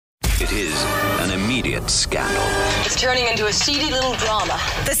It is an immediate scandal. It's turning into a seedy little drama.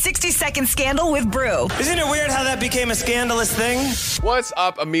 The 60-second scandal with Brew. Isn't it weird how that became a scandalous thing? What's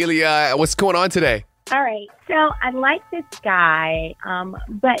up, Amelia? What's going on today? All right. So I like this guy,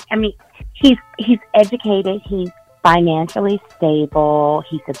 but I mean, he's educated. He's financially stable.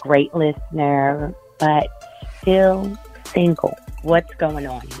 He's a great listener, but still single. What's going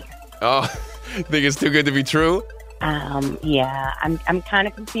on here? Oh, think it's too good to be true? Yeah, I'm kind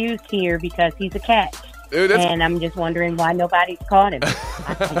of confused here because he's a catch. Dude, and I'm just wondering why nobody's caught him.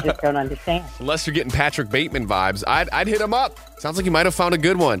 I just don't understand. Unless you're getting Patrick Bateman vibes, I'd hit him up. Sounds like you might have found a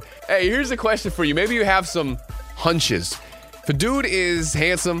good one. Hey, here's a question for you. Maybe you have some hunches. If a dude is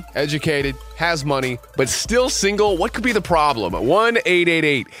handsome, educated, has money, but still single, what could be the problem?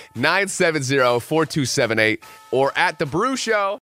 1-888-970-4278 or at The Brew Show.